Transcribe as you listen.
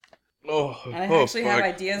And I actually have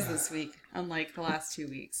ideas this week, unlike the last 2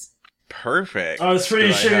 weeks. Perfect. I was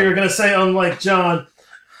pretty sure you were going to say unlike John.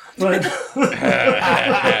 But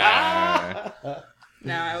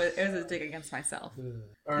No, it was a dig against myself.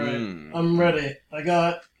 Alright, I'm ready. I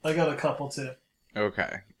got a couple too.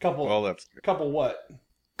 Okay. Couple. Well, that's good. Couple what?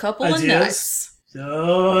 Couple Ideas? of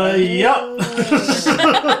nuts. Yep.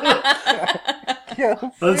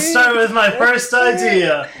 Let's start with my first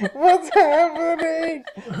idea. What's happening?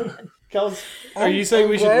 Kels, are you saying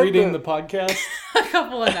we should rename the podcast? A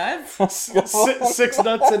couple of nuts. Six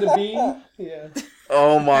nuts and a bean? Yeah.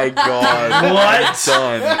 Oh my god. What?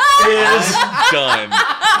 Done. Done.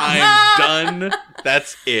 I'm done.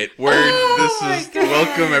 That's it.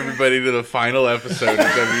 Welcome everybody to the final episode of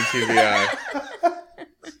WTVI.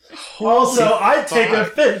 Also, I take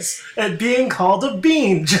offense at being called a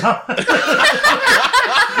bean, John.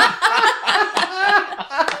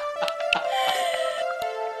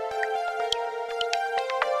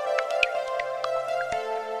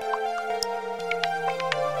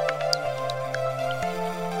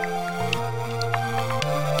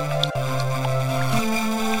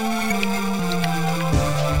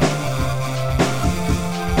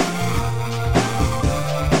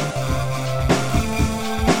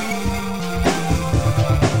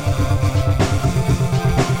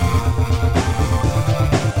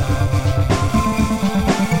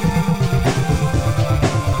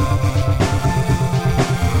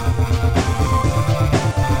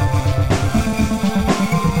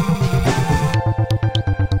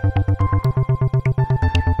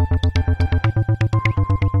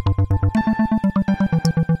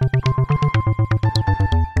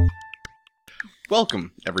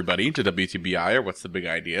 Welcome, everybody, to WTBI, or What's the Big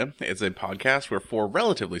Idea? It's a podcast where four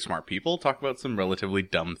relatively smart people talk about some relatively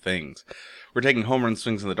dumb things. We're taking home run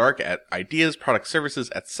swings in the dark at ideas, products,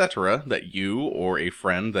 services, etc. that you or a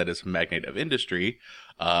friend that is a magnate of industry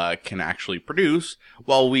can actually produce,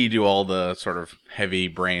 while we do all the sort of heavy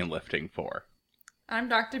brain lifting for. I'm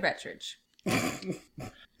Dr. Bettridge.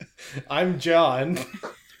 I'm John.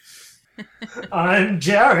 I'm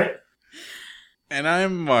Jarrett. And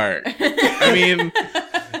I'm Mark. I mean,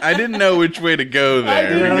 I didn't know which way to go there. I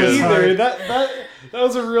didn't because either. That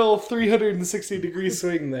was a real 360-degree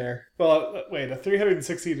swing there. Well, wait, a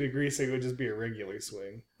 360-degree swing would just be a regular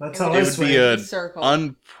swing. That's It how would I it would swing. be an Circle.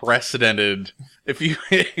 unprecedented. If you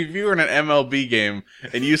were in an MLB game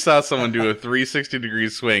and you saw someone do a 360-degree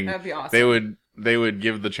swing, That'd be awesome. they would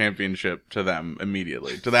give the championship to them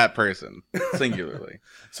immediately, to that person, singularly.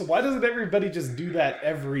 So why doesn't everybody just do that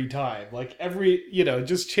every time? Like they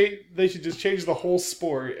should just change the whole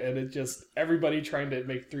sport and it just everybody trying to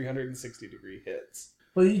make 360-degree hits.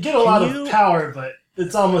 Well, you get a lot of power, but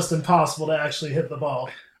it's almost impossible to actually hit the ball.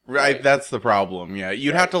 Right, that's the problem. Yeah,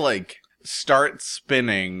 you'd have to start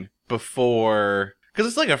spinning before, because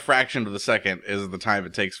it's like a fraction of the second is the time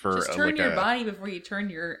it takes for Just turn your body before you turn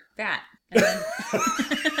your bat.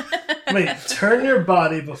 Wait, turn your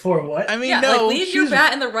body before what? I mean, Yeah, no, leave your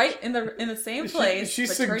bat in the same place. She's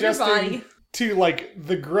but turn your suggesting body. to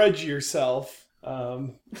the grudge yourself.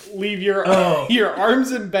 Leave your Oh. your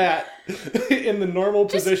arms and bat in the normal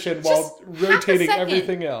position while Just rotating half a second.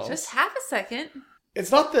 everything else. Just half a second.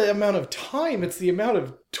 It's not the amount of time; it's the amount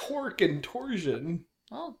of torque and torsion.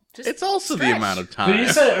 Well, just it's also the stretch. amount of But time.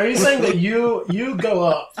 are you saying that you go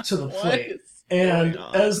up to the plate and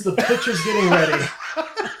as the pitcher's getting ready,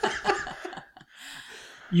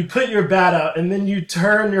 you put your bat out and then you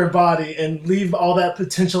turn your body and leave all that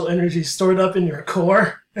potential energy stored up in your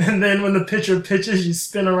core, and then when the pitcher pitches, you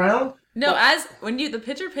spin around? No, when the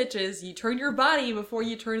pitcher pitches, you turn your body before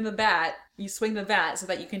you turn the bat. You swing the bat so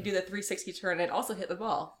that you can do the 360 turn and also hit the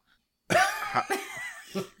ball.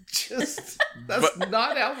 That's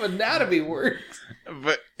not how anatomy works.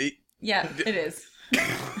 But Yeah, it is.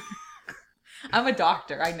 I'm a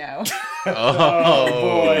doctor, I know. oh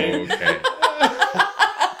boy. Okay.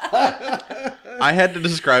 I had to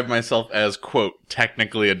describe myself as, quote,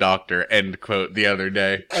 technically a doctor, end quote, the other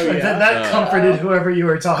day. Oh, yeah? That comforted whoever you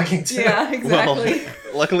were talking to. Yeah, exactly. Well,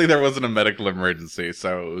 luckily there wasn't a medical emergency,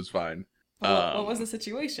 so it was fine. What was the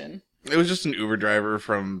situation? It was just an Uber driver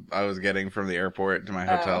I was getting from the airport to my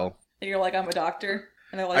hotel. And you're like, I'm a doctor?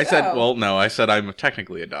 And they're like, I said, oh. well, no, I said I'm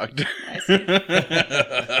technically a doctor. I see.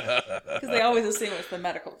 Because they always assume it's the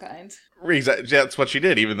medical kind. Exactly. That's what she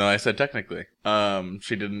did, even though I said technically.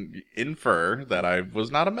 She didn't infer that I was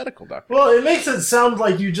not a medical doctor. Well, it makes it sound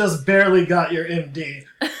like you just barely got your MD.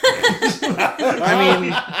 I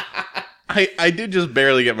mean, I did just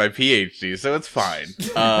barely get my PhD, so it's fine.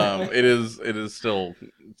 It is still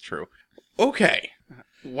true. Okay.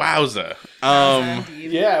 Wowza.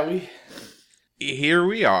 Indeed. Yeah, here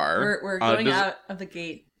we are. We're going out of the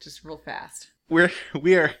gate just real fast.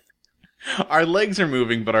 We are. Our legs are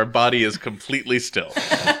moving, but our body is completely still.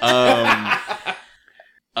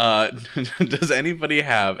 Does anybody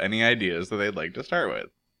have any ideas that they'd like to start with?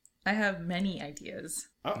 I have many ideas.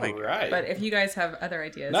 All Like- right. But if you guys have other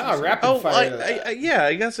ideas... No, you should- rapid fire. Yeah.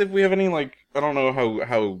 I guess if we have any, like, I don't know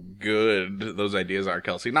how good those ideas are,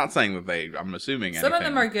 Kelsey. Not saying that they. I'm assuming Some of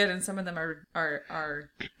anything. them are good and some of them are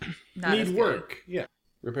not as Need good. work. Yeah.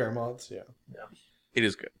 Repair mods. Yeah. It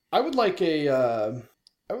is good. I would like a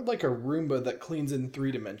Roomba that cleans in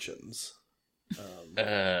 3 dimensions.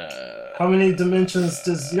 How many dimensions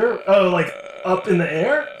does your... Oh, like up in the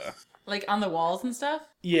air? Like on the walls and stuff?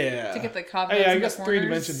 Yeah. To get the Oh, cobwebs yeah, I in the guess 3 corners?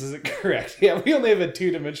 dimensions isn't correct. Yeah, we only have a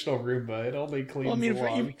 2-dimensional Roomba. It only cleans Well, I mean,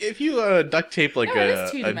 along. if you duct tape like No, it is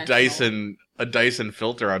a two-dimensional. Dyson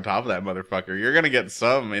filter on top of that motherfucker, you're gonna get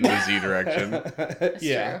some in the Z direction.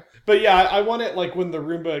 Yeah. true. But yeah, I want it like when the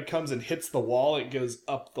Roomba comes and hits the wall, it goes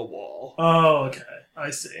up the wall. Oh, okay. I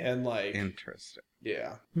see. And like, Interesting.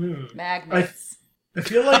 yeah. Magnets. I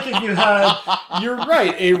feel like if you had... You're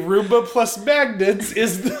right. A Roomba plus magnets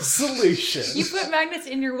is the solution. You put magnets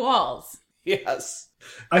in your walls. Yes.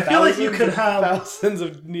 I feel like you Thousands could and have... thousands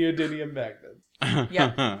of neodymium magnets.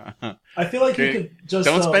 Yeah. I feel like Okay, you could just...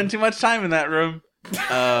 Don't spend too much time in that room.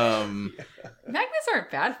 Magnets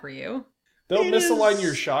aren't bad for you. They'll It misalign is-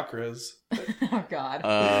 your chakras. Oh, God.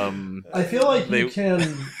 I feel like They- you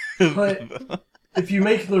can put... If you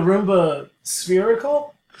make the Roomba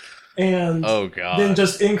spherical and Oh god. then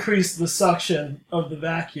just increase the suction of the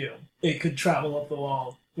vacuum, it could travel up the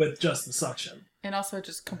wall with just the suction. And also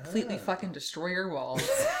just completely fucking destroy your walls.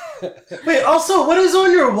 Wait, also, what is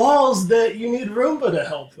on your walls that you need Roomba to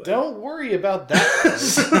help with? Don't worry about that.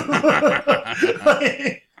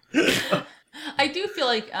 I do feel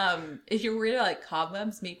like if you're worried about like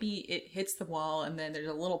cobwebs, maybe it hits the wall and then there's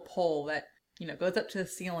a little pole that, you know, goes up to the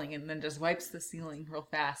ceiling and then just wipes the ceiling real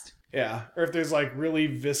fast. Yeah, or if there's like really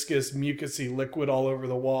viscous, mucousy liquid all over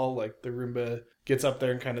the wall, like the Roomba gets up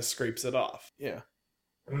there and kind of scrapes it off. Yeah.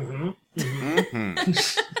 Mhm.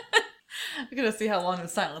 Mhm. I'm gonna see how long the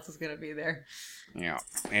silence is gonna be there. Yeah,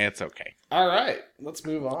 it's okay. All right, let's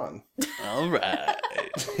move on. All right.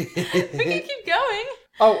 We can keep going.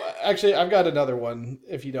 Oh, actually, I've got another one,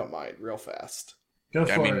 if you don't mind, real fast. Go I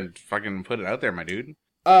for mean, it. fucking put it out there, my dude.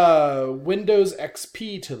 Windows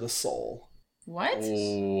XP to the soul. What?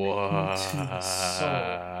 What?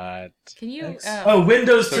 Can you? Oh,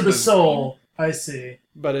 Windows So to the does- soul. I see.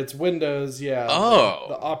 But it's Windows, yeah. Oh.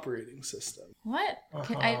 The operating system. What?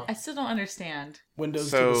 I still don't understand. Windows to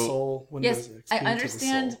So- the soul. Windows Yes, XP I to the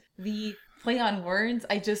understand soul. the play on words.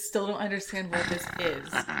 I just still don't understand what this is.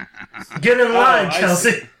 Get in line, I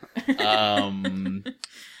Chelsea.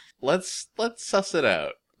 Let's suss it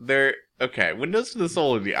out. Okay, Windows to the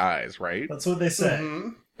soul are the eyes, right? That's what they say.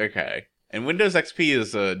 Mhm. Okay. And Windows XP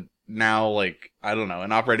is now, like, I don't know,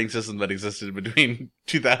 an operating system that existed between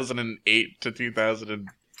 2008 to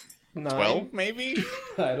 2012, 9? maybe?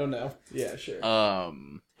 I don't know. Yeah, sure.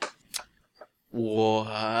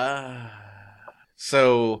 What?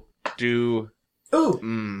 So, Ooh,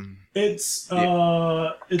 it's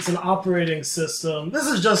an operating system. This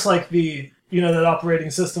is just like the that operating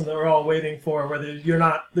system that we're all waiting for, where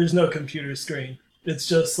there's no computer screen. It's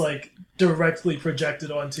just like directly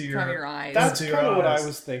projected onto From your eyes. That's to your kind of what I eyes.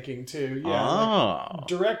 was thinking too. Yeah, oh. like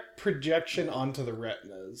direct projection onto the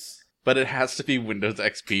retinas. But it has to be Windows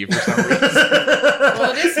XP for some reason.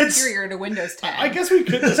 Well, it is It's- superior to Windows 10. I guess we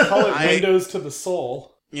could just call it I- Windows to the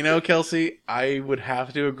soul. You know, Kelsey, I would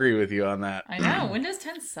have to agree with you on that. I know Windows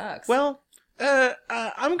 10 sucks. Well,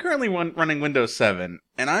 I'm currently running Windows 7,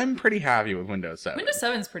 and I'm pretty happy with Windows 7. Windows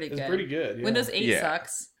 7 is pretty good. It's pretty good. Yeah. Windows 8 Yeah.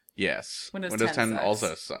 sucks. Yes. Windows 10 10 sucks.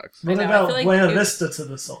 also sucks. What I know, I about feel like Buena it- Vista to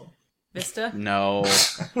the soul? Vista. No.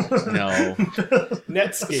 No.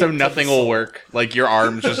 Netscape. So to nothing the will soul. work. Like, your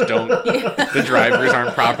arms just don't... The drivers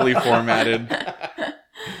aren't properly formatted.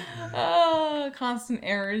 Oh, constant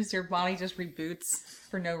errors. Your body just reboots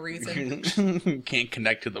for no reason. Can't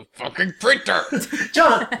connect to the fucking printer!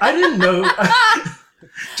 John, I didn't know.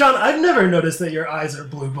 John, I've never noticed that your eyes are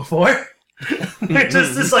blue before. They're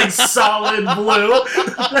just this like solid blue.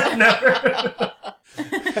 I've never.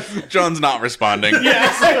 John's not responding.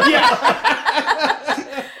 Yes.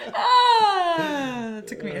 Yeah. Ah, it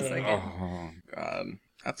took me a second. Oh, God.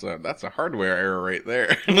 That's a hardware error right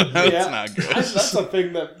there. That's Yeah. not good. That's a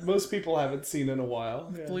thing that most people haven't seen in a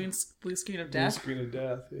while. Yeah. Blue screen of Blue death. screen of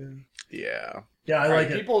death. Yeah. Yeah. Yeah, I All like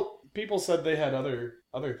right, it. people said they had other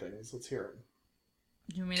things. Let's hear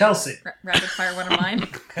You mean Kelsey. rapid fire one of mine?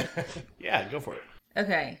 them. Yeah, go for it.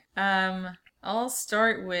 Okay. I'll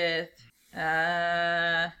start with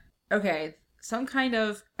Okay. Some kind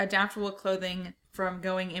of adaptable clothing from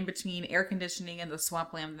going in between air conditioning and the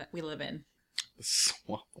swampland that we live in.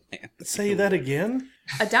 Swampland. Say that again?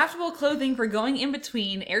 Adaptable clothing for going in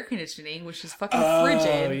between air conditioning, which is fucking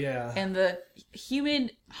frigid, yeah. and the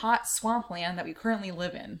humid, hot swampland that we currently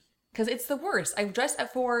live in. Because it's the worst. I dress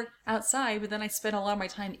for outside, but then I spend a lot of my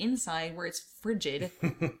time inside where it's frigid.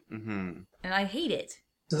 Mm-hmm. And I hate it.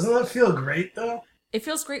 Doesn't that feel great, though? It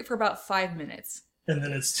feels great for about 5 minutes. And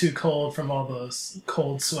then it's too cold from all those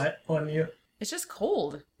cold sweat on you. It's just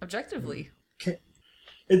cold, objectively.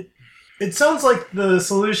 It sounds like the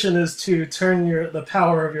solution is to turn the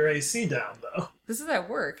power of your AC down, though. This is at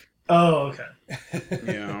work. Oh, okay.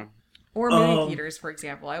 Yeah. Or movie theaters, for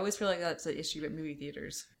example. I always feel like that's an issue at movie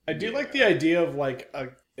theaters. I do like the idea of like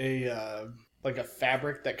a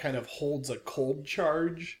fabric that kind of holds a cold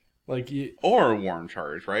charge, Or a warm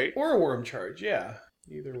charge, right? or a warm charge. Yeah,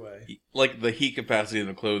 either way. Like the heat capacity of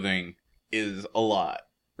the clothing is a lot.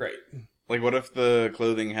 Right. Like, what if the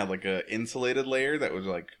clothing had like a insulated layer that was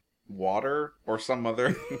like water or some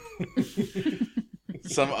other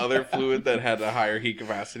some other fluid that had a higher heat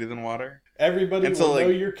capacity than water? Everybody And will so, know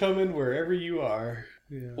like- you're coming wherever you are.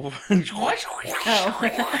 Yeah. Oh.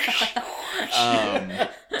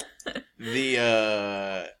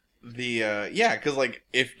 Yeah, because like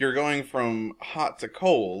if you're going from hot to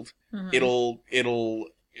cold, Mhm. it'll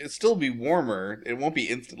still be warmer. It won't be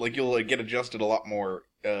instant. Like you'll get adjusted a lot more.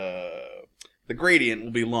 The gradient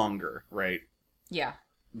will be longer, right? Yeah,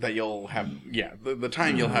 That you'll have. Yeah, the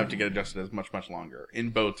time you'll have to get adjusted is much much longer in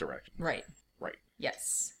both directions. right. Right.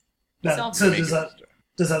 Yes. Now, Sounds so Make does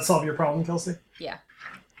it- that solve your problem, Kelsey? Yeah.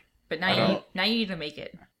 But I don't- now you need to make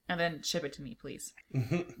it. And then ship it to me, please.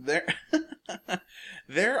 There,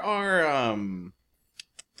 there are.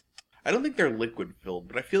 I don't think they're liquid filled,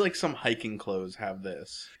 but I feel like some hiking clothes have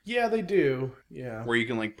this, Yeah, they do. Yeah. where you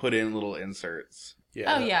can like put in little inserts.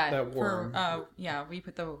 Yeah. Oh, that- yeah. That warm. Yeah, we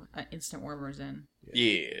put the instant warmers in.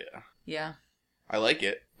 Yeah, Yeah. I like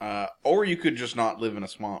it. Or you could just not live in a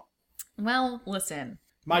swamp. Well, listen.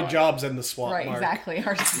 My job's in the swamp. Right, Mark. exactly.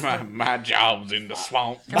 My job's in the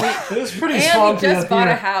swamp. It was pretty And we swampy just up bought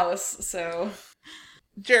a here. house, so...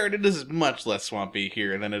 Jared, it is much less swampy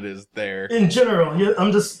here than it is there. In general,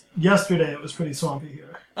 yesterday it was pretty swampy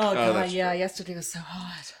here. Oh, God, that's yeah, true. yesterday was so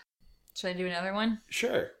hot. Should I do another one?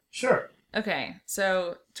 Sure. Sure. Okay,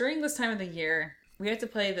 so during this time of the year, we have to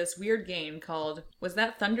play this weird game called Was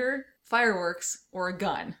That Thunder, Fireworks, or a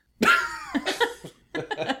Gun?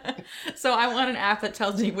 So I want an app that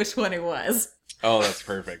tells me which one it was. Oh, that's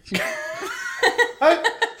perfect.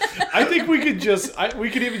 I think we could we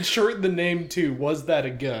could even shorten the name to "Was That a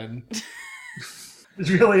Gun?" It's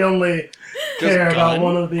really only Just care about gun?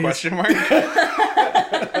 one of these. Question mark?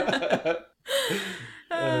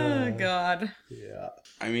 Oh, God. Yeah.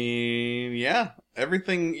 I mean, yeah.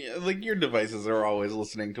 Everything, like your devices are always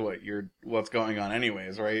listening to what's going on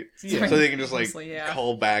anyways, right? Yeah. So they can just like Mostly, yeah.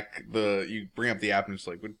 call back you bring up the app and just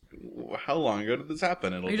like, how long ago did this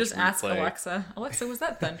happen? It'll You just ask replay. Alexa, was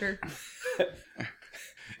that thunder?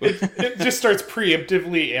 It just starts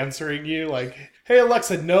preemptively answering you like, "Hey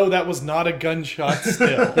Alexa, no, that was not a gunshot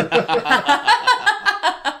still."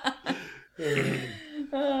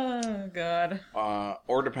 Oh, God.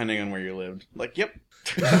 Or depending on where you lived. Like, yep.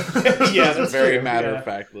 Yeah, that's Very true, matter yeah. of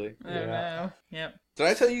factly. I don't know. Yep. Did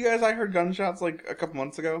I tell you guys I heard gunshots like a couple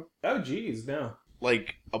months ago? Oh geez, no.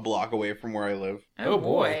 Like a block away from where I live. Oh, Oh,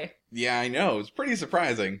 boy. boy. Yeah, I know. It's pretty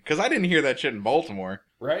surprising because I didn't hear that shit in Baltimore.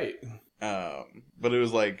 Right. But it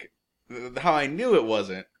was like how I knew it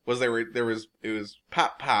wasn't was it was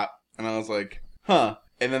pop pop, and I was like, huh,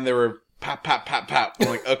 and then there were pop pop pop pop. I'm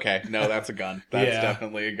like, okay, no, that's a gun. That's Yeah.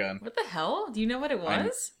 definitely a gun. What the hell? Do you know what it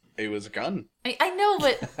was? It was a gun. I know,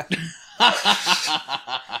 but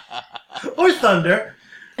Or thunder.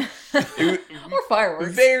 or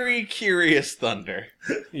fireworks. Very curious thunder.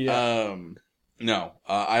 Yeah. No,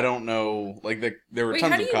 I don't know. Like there were Wait,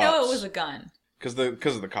 tons how do of you cops know it was a gun?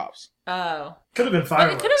 because of the cops. Oh. Could have been But it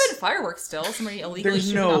fireworks. could have been fireworks still. Somebody illegally There's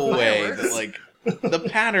shooting no off way fireworks. that like the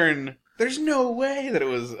pattern. There's no way that it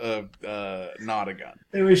was not a gun.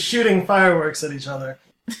 They were shooting fireworks at each other.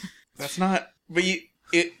 That's not. But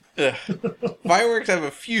fireworks have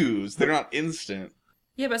a fuse. They're not instant.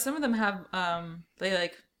 Yeah, but some of them have they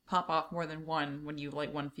like pop off more than one when you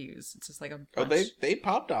light one fuse. It's just like a bunch. Oh, they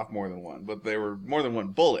popped off more than one, but they were more than one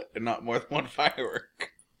bullet and not more than one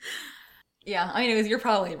firework. Yeah, I mean you're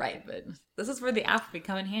probably right, but this is where the app would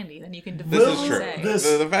come in handy. Then you can This definitively is true. say. This-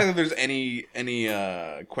 The fact that there's any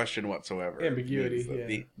question whatsoever, Ambiguity, means that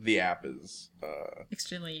yeah. the app is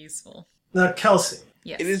Extremely useful. Now, Kelsey,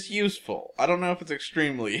 Yes. It is useful. I don't know if it's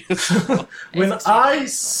extremely useful. when It's I useful.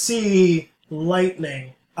 see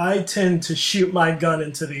lightning, I tend to shoot my gun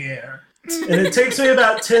into the air. And it takes me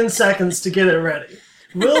about 10 seconds to get it ready.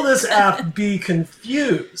 Will this app be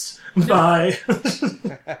confused by...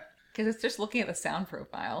 Because it's just looking at the sound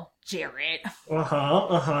profile. Jared.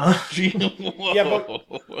 Yeah,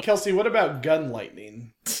 but Kelsey, what about gun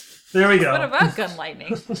lightning? There we go. What about gun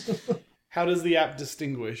lightning? How does the app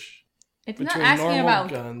distinguish It's not between asking normal about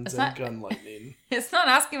guns it's and not, gun lightning? It's not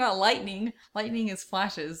asking about lightning. Lightning is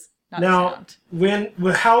flashes, not Now,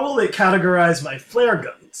 sound. how will it categorize my flare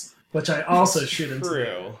guns, which I also shoot into the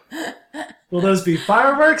air? True. Will those be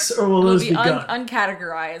fireworks, or will It'll those be be gun?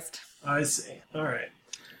 uncategorized. I see. All right.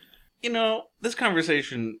 You know, this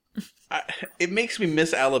conversation, it makes me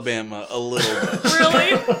miss Alabama a little bit.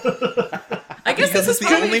 Really? I guess Because this it's is the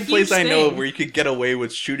probably only a place huge I know of thing. where you could get away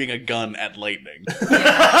with shooting a gun at lightning.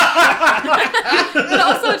 But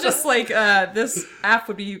also just like this app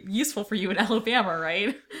would be useful for you in Alabama,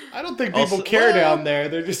 right? I don't think people Also- care well, down there.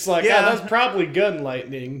 They're just like, yeah. that's probably gun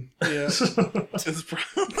lightning. Yeah. It's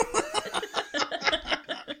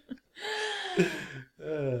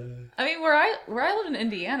I mean, where I live in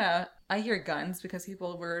Indiana, I hear guns because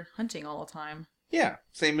people were hunting all the time. yeah,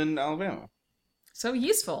 same in Alabama. So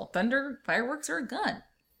useful. Thunder, fireworks, or a gun.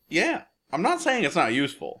 Yeah. I'm not saying it's not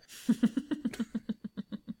useful.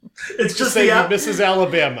 It's Just just say the you app. Mrs.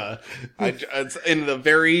 Alabama. It's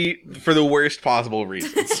for the worst possible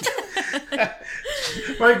reasons.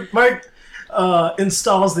 Mike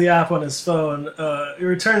installs the app on his phone. He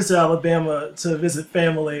returns to Alabama to visit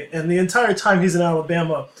family, and the entire time he's in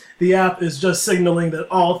Alabama, the app is just signaling that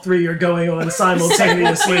all three are going on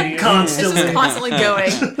simultaneously, It's just constantly. constantly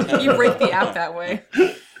going. You break the app that way.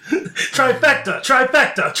 Trifecta,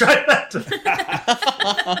 trifecta, trifecta.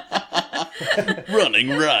 Running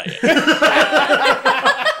riot.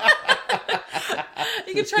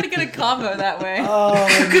 You can try to get a combo that way.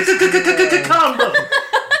 Combo.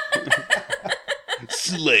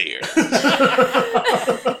 Slayer.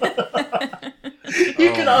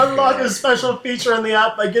 You can unlock a special feature in the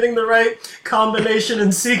app by getting the right combination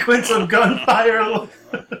and sequence of gunfire,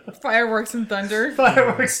 Fireworks and thunder.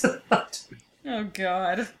 fireworks. Oh,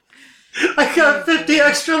 God. I got 50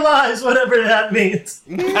 extra lives, whatever that means.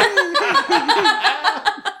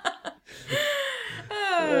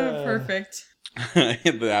 Oh, perfect.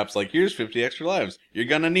 The app's like, here's 50 extra lives. You're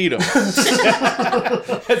gonna need them.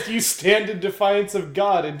 As you stand in defiance of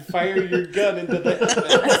God and fire your gun into the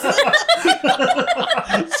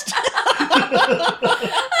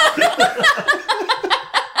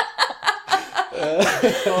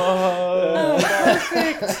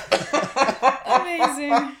Perfect.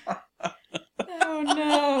 Amazing. Oh,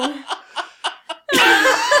 no.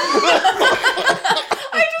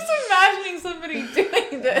 I'm just imagining somebody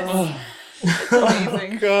doing this. It's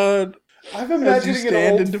amazing. God. I'm imagining stand an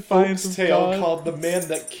in old defiance folks of tale God. called The Man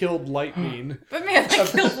That Killed Lightning. But man, that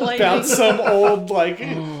killed About lightning. some old,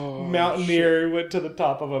 mountaineer who went to the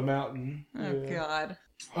top of a mountain. Oh, God.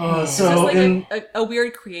 So Just like in a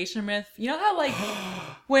weird creation myth. You know how like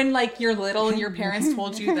when like you're little and your parents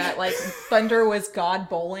told you that like thunder was God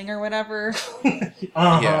bowling or whatever?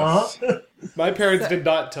 Yes. My parents did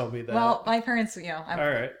not tell me that. Well, my parents, I'm all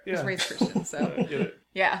right. was Yeah. raised Christian, so I get it.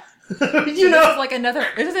 yeah. you This is know, like another.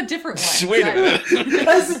 It is a different one. Wait a minute.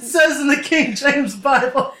 as it says in the King James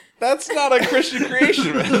Bible. That's not a Christian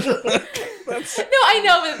creation myth. No, I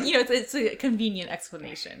know, but it's a convenient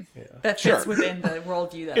explanation that fits Sure. within the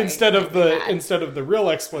worldview that Instead I of the had. instead of the real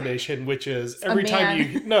explanation, which is every time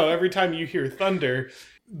you hear thunder,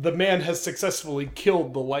 the man has successfully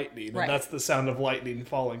killed the lightning, Right. and that's the sound of lightning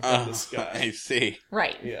falling from the I sky. see.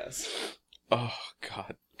 Right. Yes. Oh,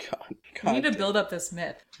 God. We need to build up this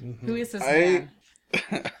myth. Who is this I-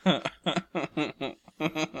 man?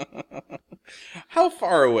 How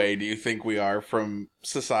far away do you think we are from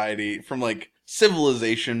society, from like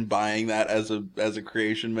civilization buying that as a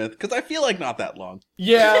creation myth? Because I feel like not that long.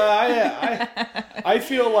 Yeah, I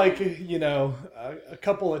feel like a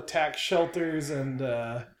couple of tax shelters and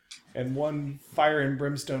one fire and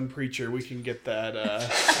brimstone preacher, we can get that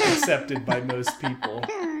accepted by most people.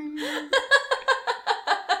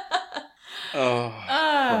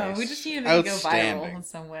 Oh, We just need to go Outstanding. viral in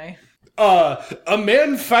some way. A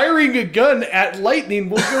man firing a gun at lightning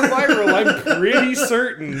will go viral, I'm pretty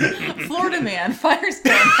certain. Florida man fires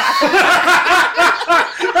gun.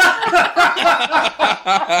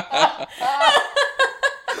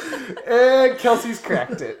 And Kelsey's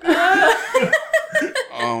cracked it.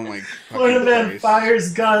 oh my Florida fucking man Christ.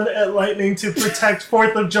 fires gun at lightning to protect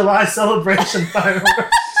 4th of July celebration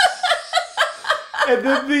fireworks.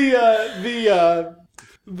 And then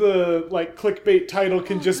the like clickbait title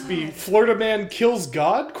can just be "Florida Man Kills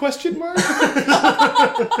God?" ?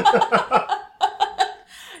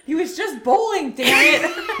 He was just bowling,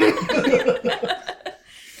 damn it.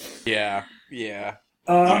 Yeah.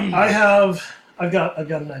 I've got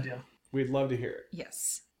an idea. We'd love to hear it.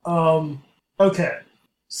 Yes. Okay.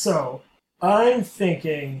 So I'm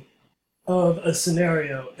thinking of a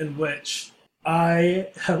scenario in which I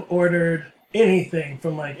have ordered anything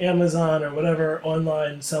from like Amazon or whatever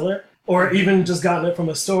online seller, or even just gotten it from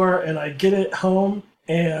a store, and I get it home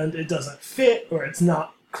and it doesn't fit, or it's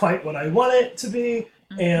not quite what I want it to be,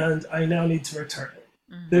 and I now need to return it.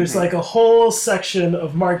 There's like a whole section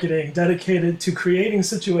of marketing dedicated to creating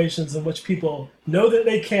situations in which people know that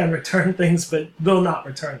they can return things but will not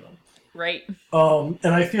return them. Right.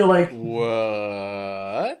 And I feel like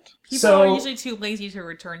What? People are usually too lazy to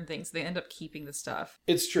return things. They end up keeping the stuff.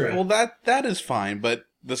 It's true. Well, that is fine, but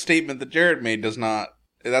the statement that Jared made does not.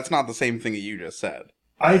 That's not the same thing that you just said.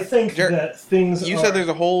 I think Jared, that things You said there's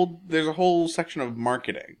a whole section of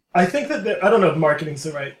marketing. I think that I don't know if marketing's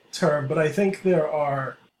the right term, but I think there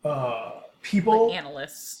are people, Like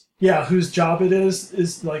analysts. yeah, whose job it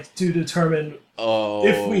is like to determine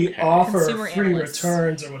if we offer Consumer free analysts.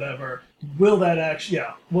 returns or whatever. Will that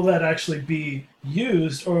actually be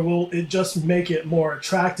used, or will it just make it more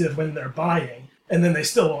attractive when they're buying, and then they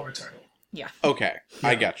still won't return it? Yeah. Okay,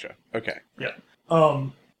 I gotcha. Okay. Yeah.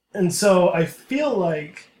 And so I feel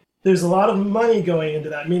like there's a lot of money going into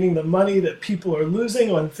that, meaning the money that people are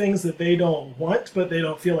losing on things that they don't want, but they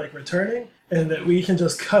don't feel like returning, and that we can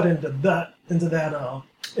just cut into that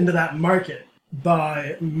market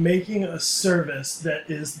by making a service that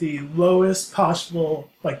is the lowest possible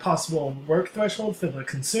work threshold for the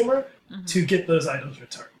consumer to get those items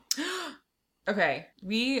returned. Okay.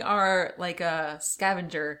 We are like a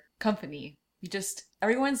scavenger company.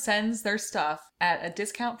 Everyone sends their stuff at a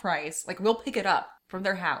discount price. Like, we'll pick it up from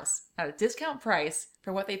their house at a discount price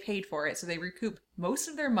for what they paid for it, so they recoup most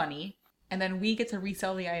of their money, and then we get to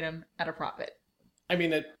resell the item at a profit. I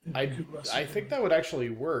mean, I think that would actually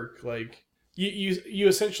work. Like, you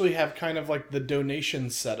essentially have kind of like the donation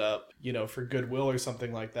set up, for Goodwill or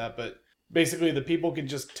something like that. But basically, the people can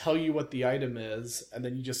just tell you what the item is, and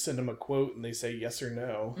then you just send them a quote, and they say yes or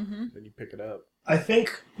no. Then you pick it up. I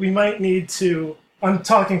think we might need to. I'm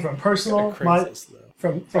talking from personal, from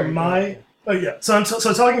my. Oh yeah, so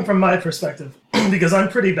talking from my perspective because I'm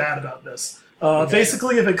pretty bad about this.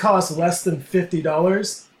 Basically, if it costs less than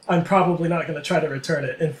 $50, I'm probably not going to try to return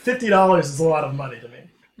it, and $50 is a lot of money to me.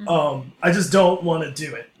 I just don't want to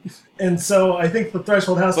do it, and so I think the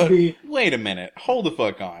threshold has to be. Wait a minute, hold the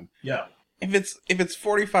fuck on. Yeah. If it's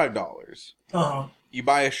 $45, you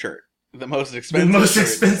buy a shirt, the most The expensive. most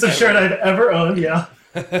expensive shirt I've ever owned. Yeah.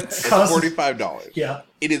 It's costs- $45. Yeah.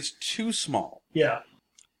 It is too small. Yeah.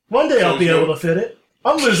 One day I'll be able to fit it.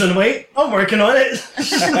 I'm losing weight. I'm working on it.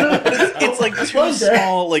 It's like too One day.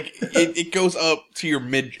 small. Like it goes up to your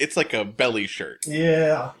mid. It's like a belly shirt.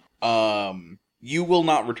 Yeah. You will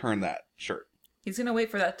not return that shirt. He's gonna wait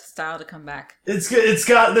for that style to come back. It's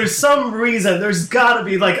got. There's some reason. There's got to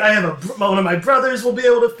be like one of my brothers will be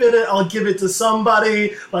able to fit it. I'll give it to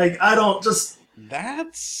somebody. Like I don't just.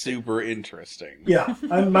 That's super interesting. Yeah.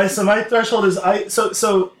 My threshold is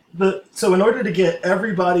So in order to get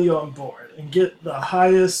everybody on board and get the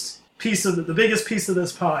highest piece of the biggest piece of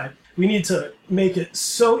this pie, we need to make it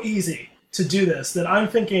so easy to do this that I'm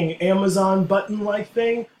thinking Amazon button-like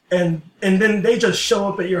thing, and then they just show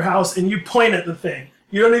up at your house and you point at the thing.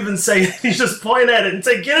 You don't even say, you just point at it and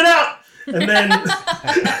say, get it out! And then,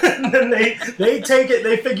 and then they take it,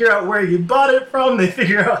 they figure out where you bought it from, they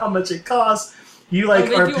figure out how much it costs. You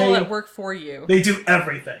They are do all paying. that work for you. They do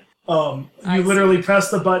everything. You literally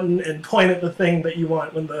press the button and point at the thing that you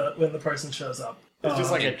want when the person shows up. It's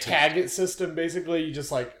just like a tag it system, basically. You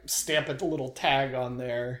just like stamp a little tag on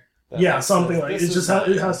there. Yeah, something like this it. is Just not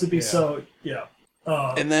it has to be yours. so. Yeah.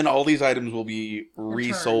 And then all these items will be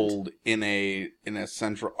resold in a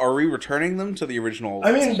central. Are we returning them to the original?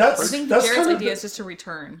 I mean, I that's think that's Jared's kind of idea is just to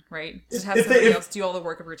return, right? Just have if they- somebody if- else do all the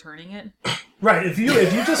work of returning it. right. If you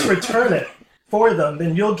just return it for them,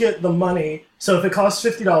 then you'll get the money. So if it costs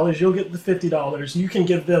 $50, you'll get the $50. You can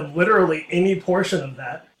give them literally any portion of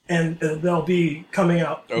that, and they'll be coming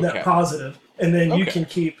out net positive, and then you can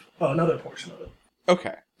keep another portion of it.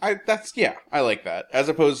 Okay, I like that, as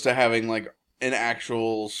opposed to having like an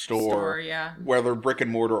actual store, Yeah. whether brick and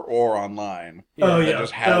mortar or online.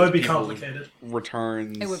 That would be people's complicated.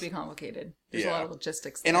 Returns. It would be complicated. There's a lot of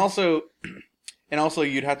logistics there. And also, And also,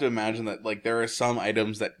 you'd have to imagine that, like, there are some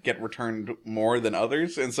items that get returned more than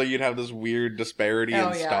others, and so you'd have this weird disparity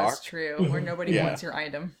in stock. That's true. Where nobody wants your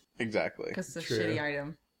item Exactly. because it's a True. shitty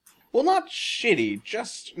item. Well, not shitty,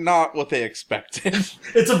 just not what they expected.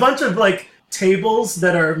 It's a bunch of like tables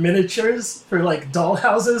that are miniatures for like doll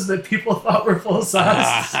houses that people thought were full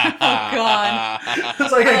size. Oh god.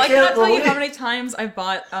 It's like I I cannot can't tell you believe. how many times I've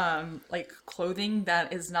bought like clothing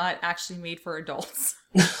that is not actually made for adults.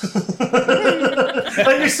 But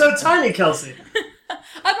you're so tiny, Kelsey.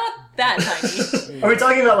 I'm not that tiny. Are we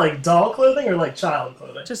talking about like doll clothing or like child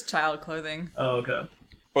clothing? Just child clothing. Oh, okay.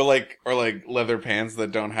 Or like leather pants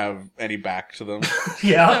that don't have any back to them.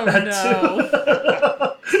 Yeah, Oh, that no.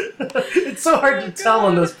 too. It's so hard to tell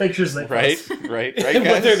in those pictures they Right? post. Right, Whether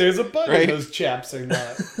guys? there's a button Right. in those chaps or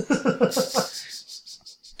not.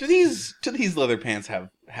 Do these leather pants have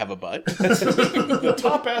a butt? The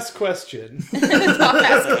top ass question. Stop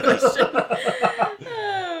asking questions.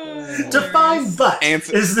 Oh, Define butt.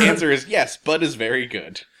 Answer is yes, butt is very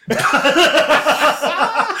good.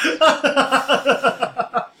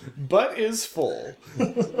 Butt is full.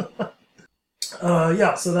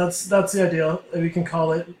 Yeah, so that's the idea. We can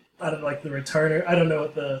call it, I don't know, like the returner. I don't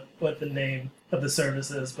know what the name of the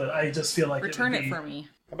service is, but I just feel like Return would it be, for me.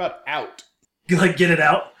 How about out? like get it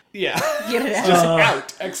out. Yeah. Get it out. Just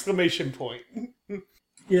out! Exclamation point.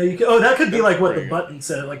 Yeah, you can, oh, that could be like what There the you go. button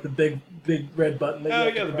said, like the big red button. That you Oh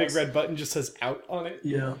have yeah, to the big press. red button just says out on it.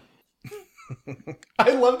 Yeah.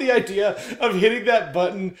 I love the idea of hitting that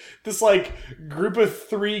button. This like group of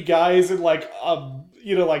 3 guys in like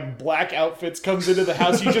like black outfits comes into the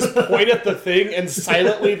house. You just point at the thing and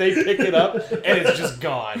silently they pick it up and it's just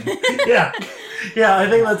gone. Yeah, yeah. I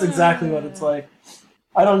think that's exactly what it's like.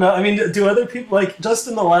 I don't know. I mean, do other people like just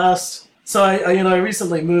in the last? So I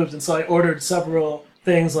recently moved, and so I ordered several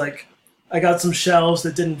things. Like I got some shelves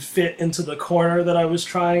that didn't fit into the corner that I was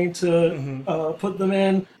trying to put them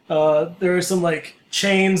in. There are some like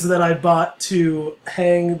chains that I bought to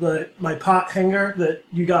hang my pot hanger that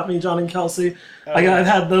you got me, John and Kelsey. I've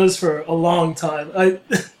had those for a long time. I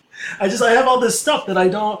have all this stuff that I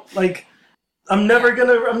don't like. I'm never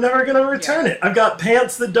gonna return it. I've got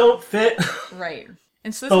pants that don't fit. Right.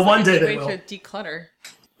 And so this But is one like day a good they way will. to declutter.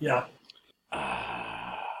 Yeah.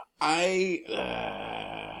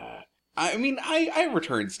 I mean, I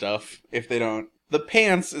return stuff if they don't. The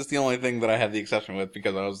pants is the only thing that I have the exception with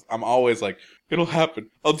because I'm always like, it'll happen.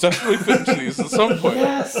 I'll definitely fit into these at some point.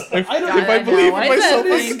 Yes. If I don't if I know. believe in Why is myself,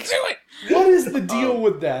 that I thing? can do it. What is the deal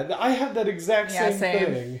with that? I have that exact Yeah, same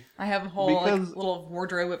same. thing. I have a whole like, Because- little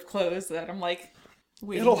wardrobe of clothes that I'm like,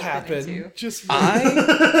 waiting It'll to fit happen. into. Just I,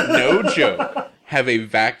 no joke, have a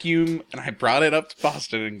vacuum, and I brought it up to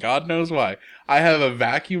Boston, and God knows why. I have a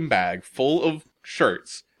vacuum bag full of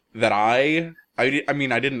shirts that I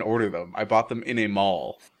mean, I didn't order them. I bought them in a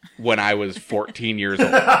mall when I was 14 years old.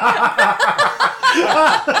 And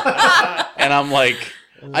I'm like,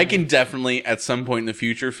 I can definitely, at some point in the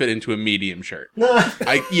future, fit into a medium shirt.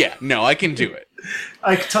 I can do it.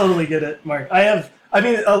 I totally get it, Mark.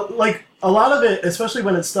 Like a lot of it, especially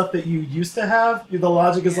when it's stuff that you used to have, the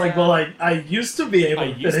logic is like, Yeah. well, I used to be able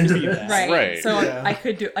I to used fit to into be this. that. Right. Right. So Yeah. I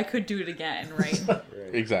could do it again, right?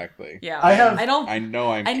 Exactly. Yeah. I have- I don't I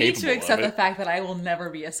know I'm I need to capable accept of the it. fact that I will never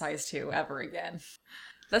be a size 2 ever again.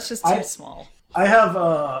 That's just too small. I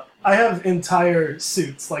have entire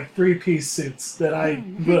suits, like 3-piece suits that I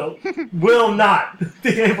will not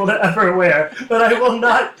be able to ever wear, but I will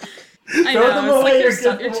not. I Throw them know, it's away, like you're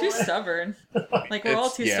you're too giving away. stubborn. Like we're all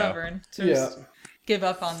It's- too yeah. stubborn to Yeah. just give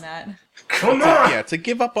up on that. Come on. Yeah, to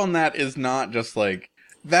give up on that is not just like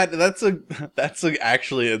that. That's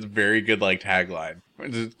actually a very good like tagline.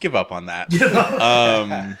 Just give up on that.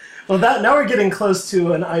 Well, now we're getting close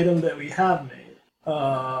to an item that we have made.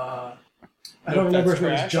 I don't remember if it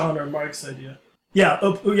was Trash? John or Mark's idea. Yeah,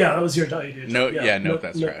 yeah, that was your idea. John. No, yeah, nope,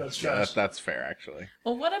 that's trash. That's Yeah, trash. that's fair actually.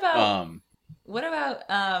 Well, what about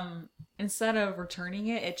instead of returning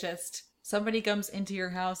it, it just somebody comes into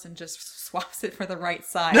your house and just swaps it for the right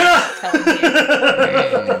size, telling you.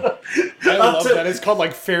 I love that. It's called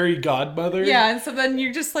like Fairy Godmother. Yeah, and so then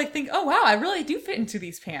you just like think, oh wow, I really do fit into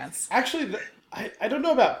these pants. Actually, I don't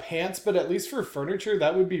know about pants, but at least for furniture,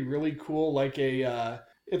 that would be really cool. Like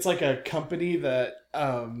it's like a company that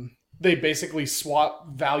they basically swap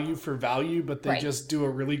value for value, but they Right. just do a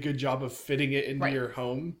really good job of fitting it into Right. your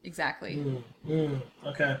home. Exactly.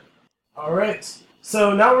 Okay. All right.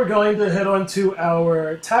 So now we're going to head on to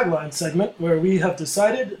our tagline segment where we have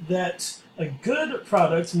decided that a good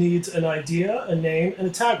product needs an idea, a name, and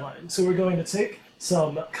a tagline. So we're going to take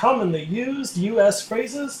some commonly used U.S.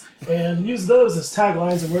 phrases and use those as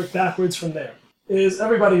taglines and work backwards from there. Is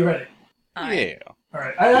everybody ready? Yeah. All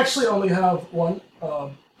right. I actually only have one,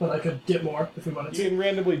 but I could get more if we wanted You to. can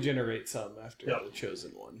randomly generate some after Yep. the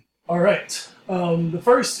chosen one. All right. The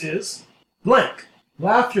first is blank.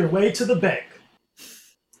 Laugh your way to the bank.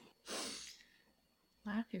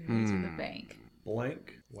 Laugh your way to the bank.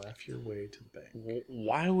 Blank, laugh your way to the bank.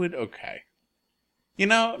 Why would... Okay. You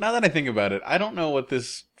know, now that I think about it, I don't know what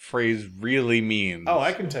this phrase really means. Oh,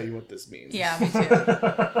 I can tell you what this means. Yeah, me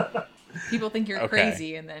too. People think you're Okay.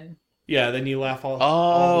 crazy, and then Yeah, then you laugh all.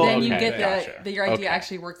 Oh, then you okay, get gotcha. your idea Okay.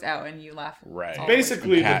 actually works out, and you laugh. Right. all the way. Basically,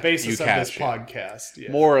 You the catch basis of this it. podcast.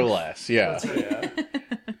 Yeah. More or less, yeah. Yeah.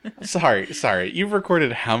 Sorry. You've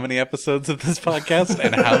recorded how many episodes of this podcast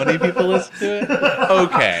and how many people listen to it?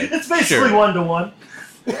 Okay. It's basically sure. 1-to-1.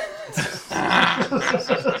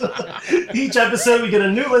 Each episode we get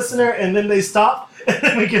a new listener, and then they stop, and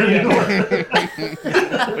then we get a new one.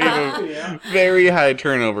 We have a very high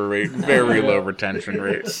turnover rate, very low retention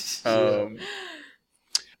rate.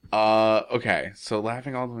 Okay, so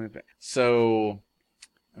laughing all the way back. So,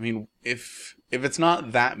 I mean, if it's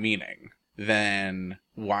not that meaning, then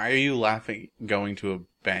why are you laughing going to a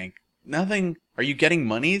bank? Nothing. Are you getting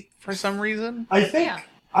money for some reason? I think Yeah.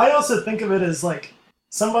 I also think of it as like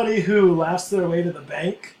somebody who laughs their way to the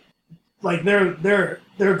bank. Like they're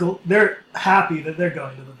happy that they're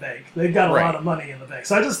going to the bank. They've got a Right. lot of money in the bank.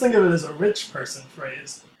 So I just think of it as a rich person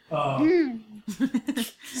phrase. So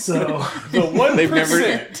The 1%. They've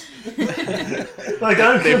never- like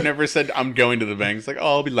I'm They've never said, I'm going to the bank. It's like, oh,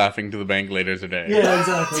 I'll be laughing to the bank later today. yeah,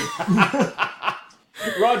 exactly.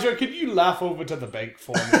 Roger, could you laugh over to the bank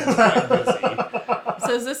for me? I'm quite busy.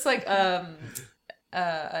 So is this like an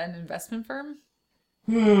investment firm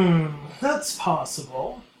That's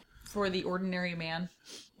possible. for the ordinary man?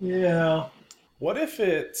 Yeah. What if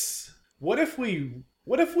we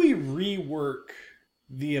rework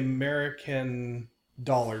the American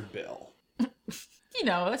dollar bill? You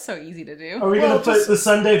know, that's so easy to do. Are we Well, gonna put just- the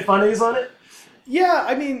Sunday funnies on it? Yeah,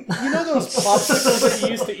 I mean, you know those popsicles that you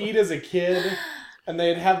used to eat as a kid? And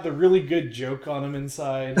they'd have the really good joke on them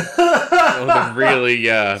inside. Oh, the really,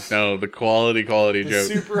 the quality The joke.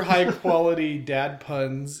 super high quality dad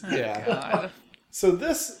puns. Yeah. God. So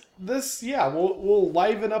this, we'll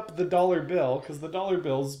liven up the dollar bill because the dollar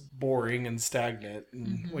bill's boring and stagnant.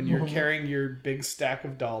 And when you're carrying your big stack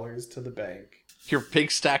of dollars to the bank. Your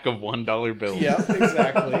big stack of $1 bills. Yep,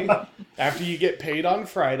 exactly. After you get paid on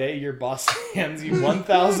Friday, your boss hands you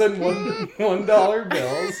 $1,001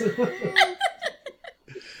 bills.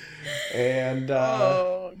 And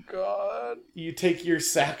Oh, God. you take your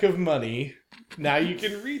sack of money. Now you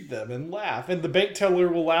can read them and laugh. And the bank teller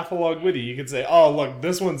will laugh along with you. You can say, oh, look,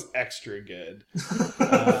 this one's extra good.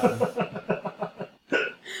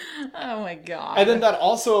 Oh my God. And then that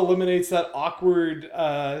also eliminates that awkward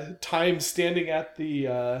time standing at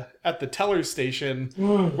the teller station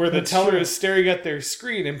where the teller is staring at their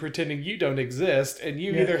screen and pretending you don't exist, and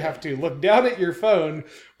you either have to look down at your phone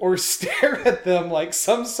or stare at them like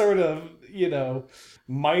some sort of,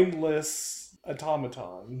 mindless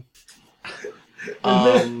automaton.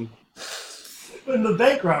 Um, When the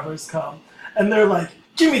bank robbers come and they're like,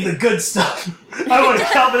 "Give me the good stuff. I want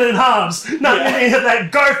Calvin and Hobbes, not any of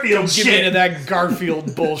that Garfield Give me into shit." that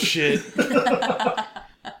Garfield bullshit.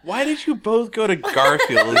 why did you both go to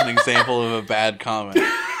Garfield as an example of a bad comment?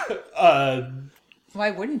 Why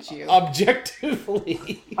wouldn't you?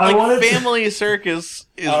 Objectively. I wanted to, Family Circus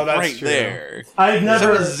is Oh, that's right true. there. I've So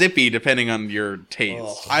never. is Zippy, depending on your taste.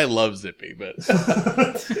 Ugh. I love Zippy, but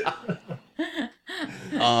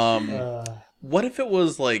what if it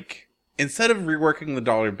was like, instead of reworking the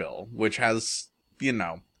dollar bill, which has,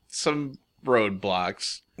 some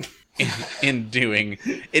roadblocks in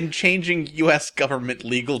changing U.S. government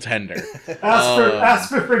legal tender. Ask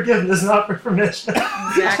for forgiveness, not for permission.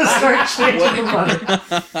 Exactly. Start changing the money.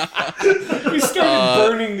 We started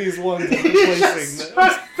burning these ones and replacing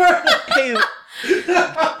them. Hey,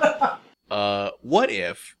 what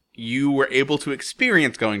if you were able to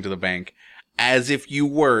experience going to the bank as if you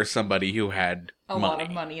were somebody who had A lot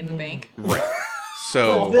of money in the bank. Right.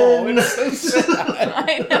 So, Then,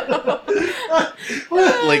 I know.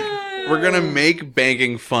 like, we're gonna make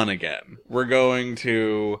banking fun again. We're going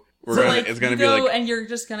to. It's gonna you be go like. and you're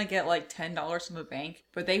just gonna get like $10 from the bank,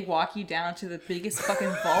 but they walk you down to the biggest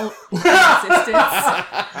fucking vault in existence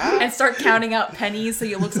and start counting out pennies, so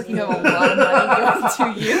it looks like you have a lot of money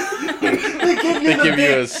going to you. They give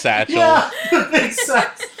you a satchel. yeah, the big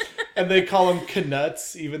sex. And they call them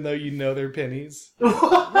knuts, even though you know they're pennies.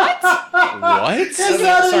 What? That's Sorry,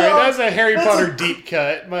 not a- that was a Harry Potter deep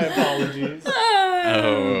cut. My apologies.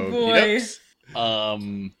 Oh, boy.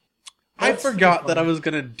 I forgot that I was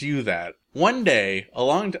gonna do that One day, a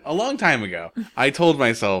long time ago, I told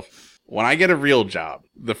myself, when I get a real job,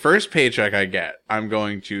 the first paycheck I get, I'm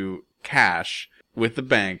going to cash with the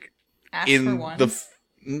bank Ask in for ones. the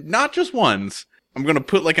not just ones. I'm going to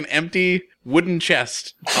put like an empty wooden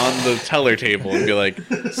chest on the teller table and be like,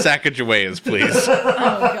 Sacagaweas, please. Oh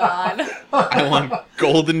God. I want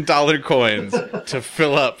golden dollar coins to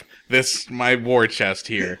fill up my war chest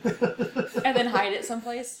here. And then hide it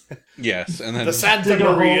someplace. Yes, and then The Santa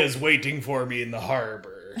Maria is waiting for me in the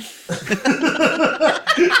harbor.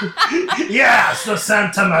 Yes, the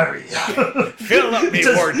Santa Maria. Fill up me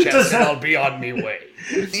war chest and I'll be on me way.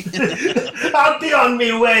 I'll be on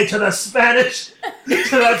me way to that Spanish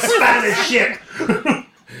ship.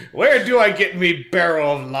 Where do I get me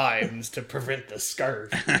barrel of limes to prevent the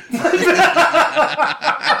scarf?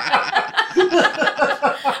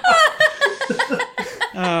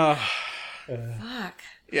 Fuck.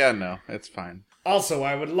 yeah, no, it's fine. Also,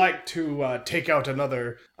 I would like to take out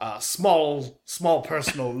another small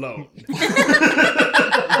personal loan.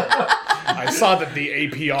 I saw that the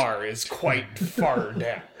APR is quite far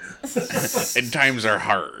down. And times are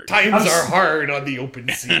hard. Times are hard on the open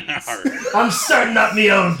seas. I'm starting up my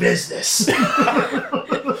own business.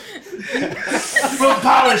 We'll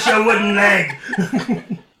polish your wooden leg.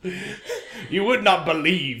 You would not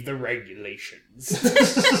believe the regulations.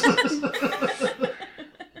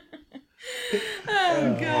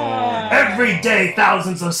 Oh God. Every day,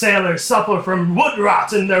 thousands of sailors suffer from wood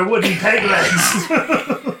rot in their wooden peg legs.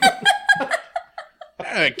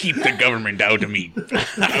 Keep the government out of me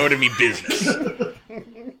business.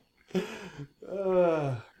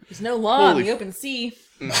 There's no law Holy in the open sea.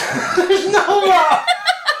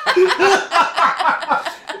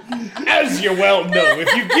 As you well know,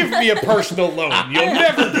 if you give me a personal loan, you'll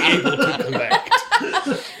never be able to collect.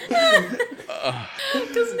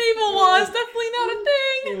 Because naval law is definitely not a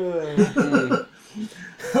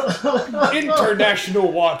thing.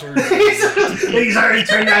 International waters. These are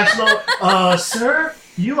international. Sir,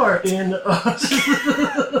 you are in. You're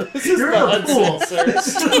in the pool. Sir. This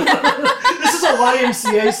is a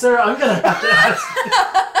YMCA, sir. I'm gonna have to ask.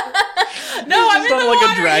 No, I'm in on the like a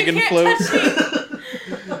water. dragon You can't float. touch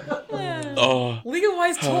me. Oh, Legal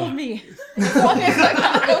Wise told me. As long as I'm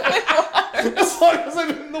not in the water. As long as I'm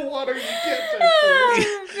in the water, you can't touch me.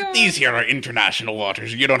 Oh, God. these here are international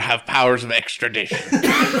waters. You don't have powers of extradition.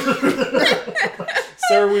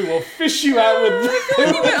 Sir, we will fish you out with You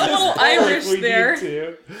went a little Irish we there. need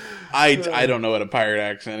to. I don't know what a pirate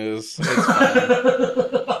accent is. It's fine.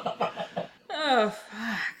 Oh,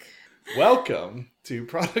 fuck. Welcome to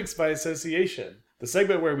Products by Association, the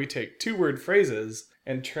segment where we take two-word phrases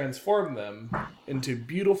and transform them into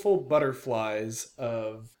beautiful butterflies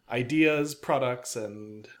of ideas, products,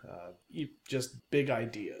 and just big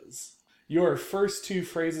ideas. Your first two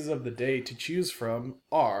phrases of the day to choose from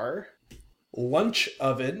are lunch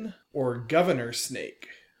oven or governor snake.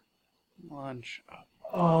 Lunch.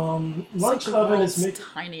 Lunch It's like the oven is world's made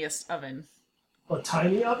tiniest oven. a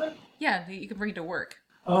tiny oven. Yeah, you can bring it to work.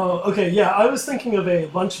 Oh, okay. Yeah, I was thinking of a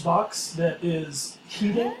lunch box that is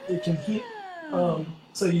heating. It can heat,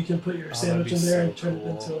 so you can put your sandwich be in there so and turn it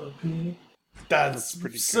cool. into a panini. That's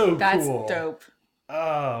pretty so That's cool. dope.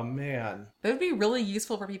 Oh, man. That would be really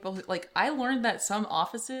useful for people who, like, I learned that some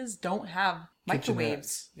offices don't have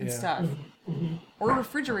microwaves Kitchenettes, and yeah. stuff. Or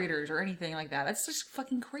refrigerators or anything like that. That's just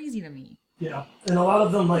fucking crazy to me. Yeah, and a lot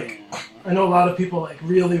of them, like, I know a lot of people, like,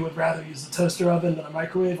 really would rather use a toaster oven than a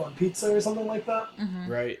microwave on pizza or something like that.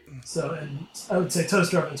 Right. So, and I would say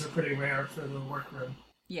toaster ovens are pretty rare for the workroom.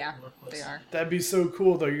 Yeah, they are. That'd be so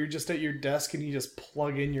cool, though. You're just at your desk and you just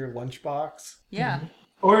plug in your lunchbox. Yeah.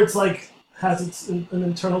 Or it's like, has an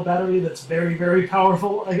internal battery that's very, very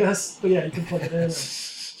powerful, I guess. But yeah, you can plug it in.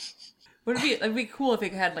 It'd be cool if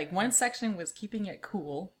it had, like, one section was keeping it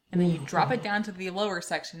cool, and then you drop it down to the lower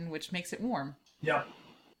section, which makes it warm. Yeah.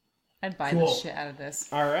 I'd buy Cool. the shit out of this.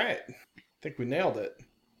 All right. I think we nailed it.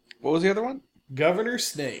 What was the other one? Governor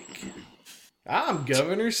Snake. I'm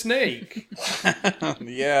Governor Snake.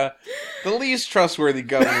 Yeah, the least trustworthy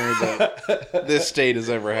governor that this state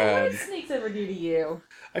has ever What had. did snakes ever do to you?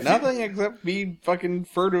 Nothing except be fucking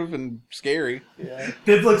furtive and scary. Yeah.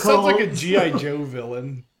 Biblical. Sounds like a G.I. Joe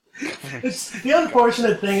villain. It's, the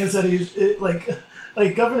unfortunate thing is that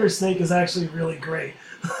like Governor Snake is actually really great.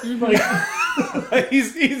 Like,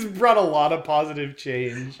 he's brought a lot of positive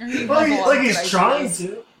change. he's trying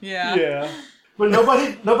to, Yeah. Yeah. but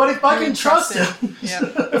nobody fucking trusts him. Yeah.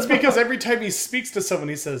 That's because every time he speaks to someone,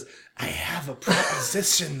 he says, I have a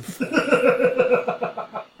proposition for you.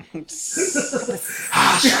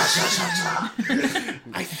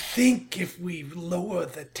 I think if we lower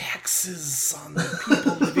the taxes on the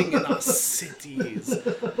people living in our cities,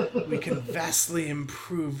 we can vastly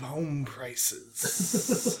improve home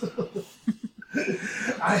prices.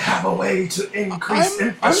 I have a way to increase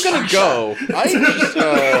I'm gonna go. I just,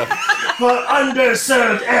 for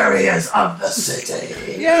underserved areas of the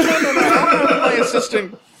city. yeah, no. I'll have my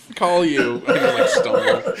assistant call you. And you're like,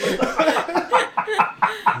 stumble.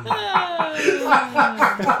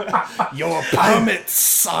 Your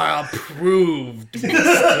permits are approved,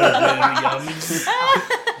 Mr. Williams.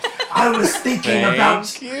 I was thinking about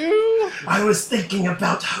Thank you.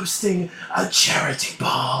 hosting a charity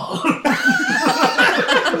ball.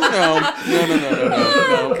 No.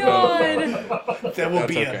 God. There will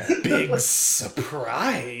That's be okay. a big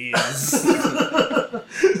surprise.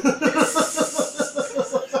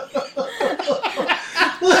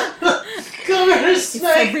 Governor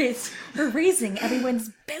Snake! We're raising everyone's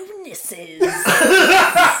bonuses.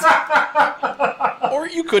 Or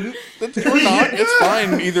you couldn't. Or not. It's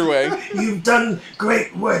fine either way. You've done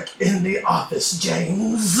great work in the office,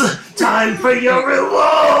 James. Time for your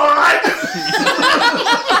reward!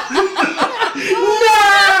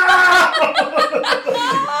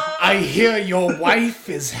 I hear your wife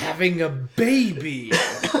is having a baby.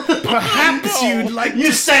 Perhaps you'd like You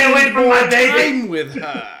to stay away spend from more my baby. time with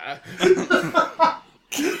her.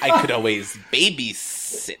 I could always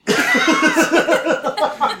babysit.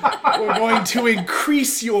 We're going to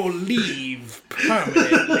increase your leave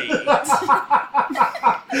permanently.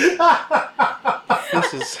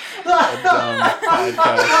 This is a dumb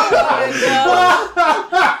podcast.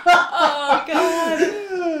 Oh, God. Oh, God.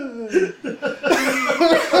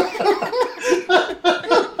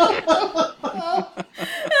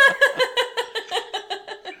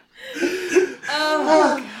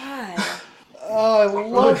 Oh, I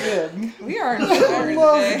love him. We are I inspired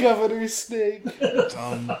love today. Governor Snake.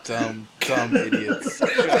 Dumb idiots.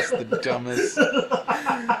 Just the dumbest.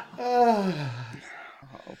 Oh,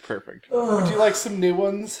 perfect. Would you like some new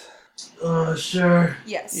ones? Sure.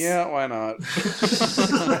 Yes. Yeah, why not?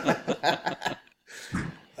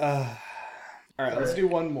 Alright, let's do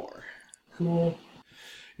one more. Cool.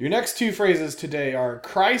 Your next two phrases today are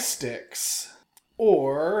cry sticks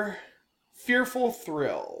or fearful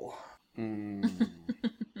thrill.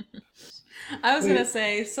 I was gonna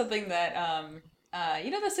say something that, you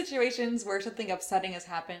know the situations where something upsetting has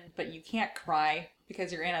happened, but you can't cry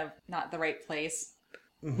because you're in not the right place?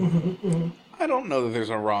 I don't know that there's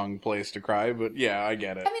a wrong place to cry, but yeah, I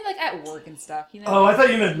get it. I mean, like at work and stuff, you know? Oh, I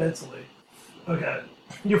thought you meant mentally. Okay.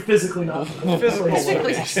 You're physically not.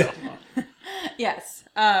 Physically. Still. Yes.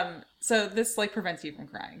 So this, like, prevents you from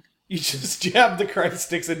crying. You just jab the cry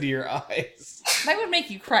sticks into your eyes. That would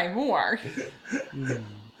make you cry more.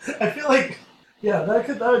 I feel like, yeah, that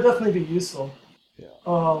would definitely be useful. Yeah.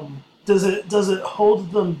 Does it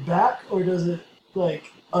hold them back, or does it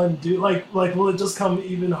like undo? Like will it just come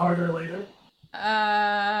even harder later?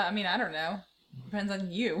 I mean, I don't know. Depends on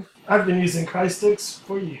you. I've been using cry sticks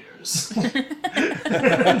for years, and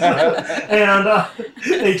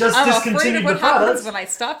they just I'm afraid discontinued of the what happens product. when I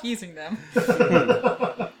stop using them.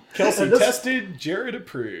 Kelsey And this- tested, Jared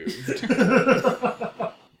approved.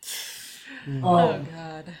 Oh,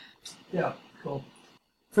 God. Yeah, cool.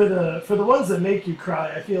 For the ones that make you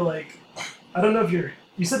cry, I feel like I don't know if you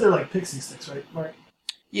said they're like pixie sticks, right, Mark?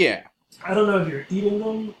 Yeah. I don't know if you're eating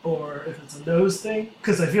them or if it's a nose thing,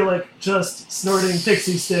 because I feel like just snorting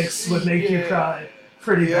pixie sticks would make you cry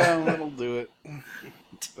pretty Yeah, bad. that'll do it.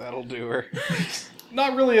 That'll do her.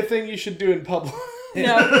 Not really a thing you should do in public.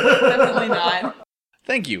 No, definitely not.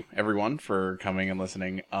 Thank you, everyone, for coming and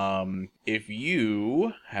listening. If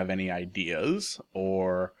you have any ideas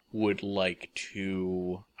or would like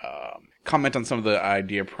to comment on some of the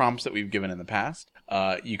idea prompts that we've given in the past,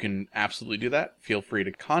 you can absolutely do that. Feel free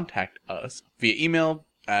to contact us via email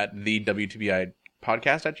at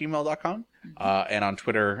thewtbipodcast@gmail.com and on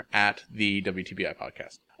Twitter at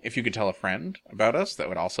thewtbipodcast. If you could tell a friend about us, that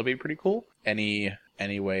would also be pretty cool. Any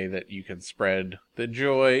way that you can spread the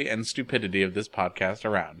joy and stupidity of this podcast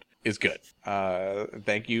around is good.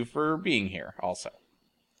 Thank you for being here also.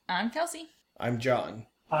 I'm Kelsey. I'm John.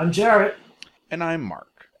 I'm Jarrett. And I'm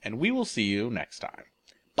Mark. And we will see you next time.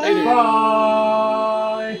 Bye.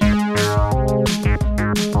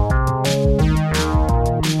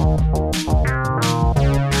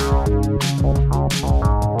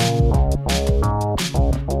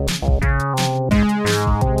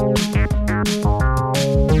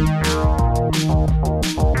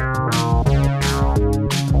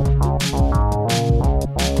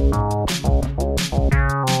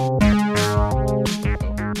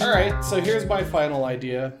 Alright, so here's my final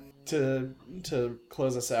idea. to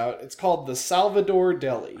close us out. It's called the Salvador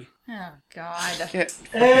Deli. Oh God. Yeah.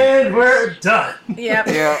 And we're done. Yep.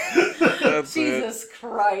 Yeah. That's it. Jesus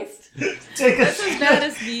Christ. Take a That's as bad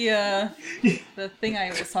as the thing I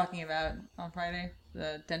was talking about on Friday,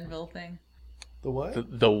 the Denville thing. The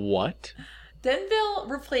what? The what? Denville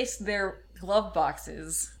replaced their glove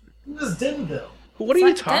boxes. This is Denville. What are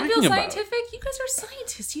you talking Denville about? Scientific? You guys are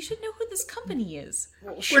scientists. You should know who this company is.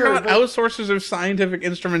 We're not outsourcers of scientific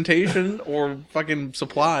instrumentation or fucking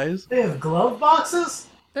supplies. They have glove boxes?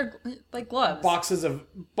 They're like gloves. Boxes. Oh,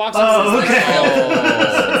 okay.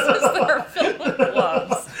 They're filled with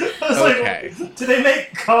gloves. I was Okay. like, do they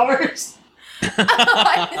make cars?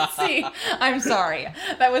 I didn't see. I'm sorry.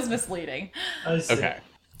 That was misleading. I see. Okay.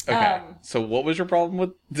 Okay. So what was your problem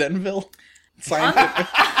with Denville? Scientific?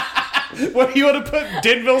 What do you want to put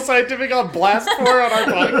Denville Scientific on blast for on our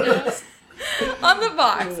podcast? On the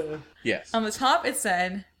box, Yes. on the top, it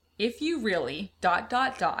said, "If you really ...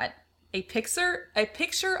 a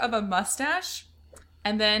picture of a mustache,"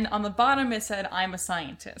 and then on the bottom it said, "I'm a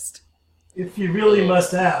scientist." If you really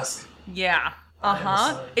must ask. Yeah. am a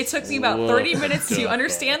Uh-huh. It took me about Whoa. 30 minutes to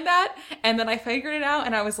understand that, and then I figured it out,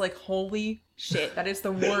 and I was like, holy shit, that is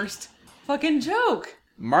the worst fucking joke.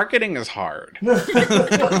 Marketing is hard.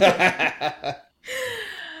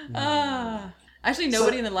 Actually,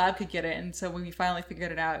 nobody in the lab could get it, and so when we finally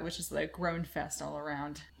figured it out, it was just like groan fest all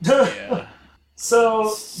around. Yeah.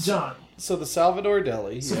 So, John, So the Salvador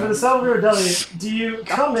Deli. so for the Salvador Deli, do you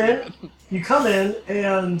come in? You come in,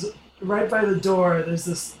 and right by the door, there's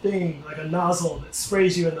this thing, like a nozzle that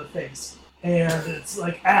sprays you in the face. And it's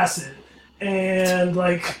like acid. And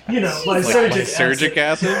like, Lysergic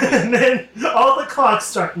acid? And then all the clocks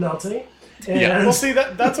start melting. And Yeah. Well, see,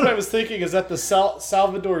 that's what I was thinking, is that the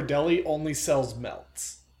Salvador Deli only sells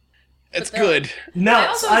melts. It's good. I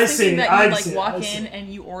melts. also I was thinking see. that I you like see. walk I see. in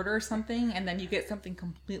and you order something, and then you get something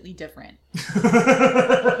completely different.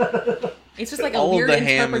 It's just like a All of weird the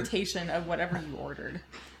ham- interpretation of whatever you ordered.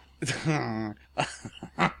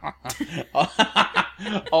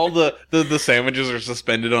 All the sandwiches are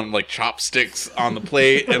suspended on like chopsticks on the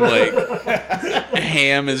plate, and like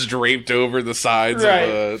ham is draped over the sides Right.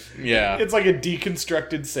 of the It's like a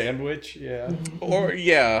deconstructed sandwich. Yeah. or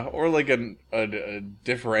like a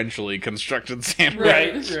differentially constructed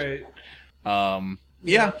sandwich. Right. Right.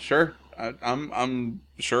 Yeah, sure. I'm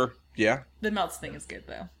sure. Yeah. The melts thing is good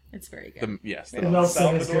though. It's very good Yes. The melts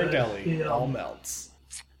thing is Salvador good. Deli. Yeah. All melts.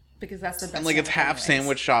 because that's the best. And like it's half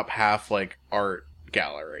sandwich shop, half like art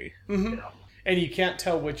gallery. And you can't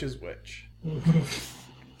tell which is which.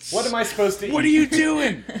 What am I supposed to eat? What are you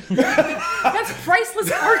doing? That's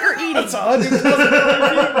priceless art you're eating. That's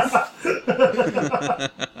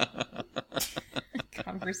 $100,000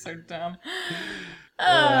 God, we're so dumb.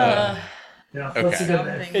 Yeah, that's a Okay. good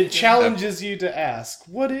name. It challenges you to ask,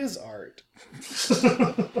 what is art?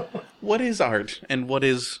 What is art and what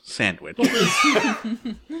is sandwich?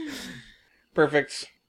 Perfect.